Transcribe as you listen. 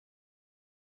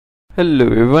Hello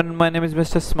everyone, my name is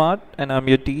Mr. Smart and I'm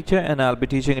your teacher, and I'll be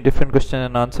teaching a different question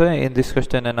and answer in this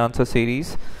question and answer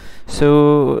series.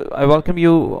 So I welcome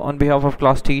you on behalf of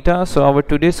class Theta. So our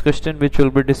today's question which we'll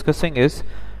be discussing is,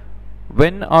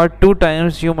 when are two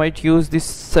times you might use this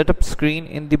setup screen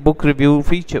in the book review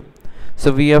feature?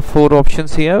 So we have four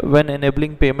options here: when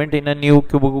enabling payment in a new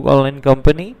QuickBooks Online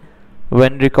company,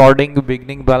 when recording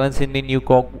beginning balance in the new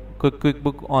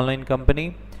QuickBooks Online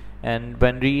company, and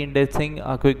when re-indexing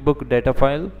a QuickBook data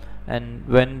file, and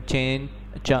when changing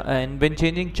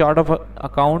chart of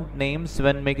account names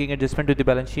when making adjustment to the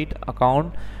balance sheet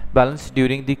account balance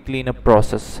during the cleanup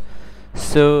process.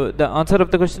 So the answer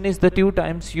of the question is, the two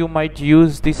times you might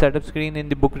use the setup screen in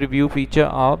the book review feature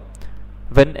are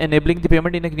when enabling the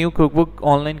payment in a new QuickBook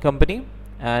Online company,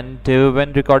 and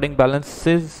when recording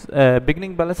balances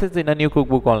beginning balances in a new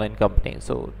QuickBook Online company.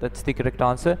 So that's the correct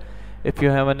answer. If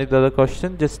you have any other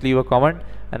question, just leave a comment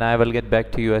and I will get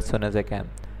back to you as soon as I can.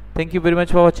 Thank you very much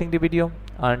for watching the video.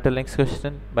 Until next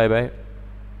question, bye bye.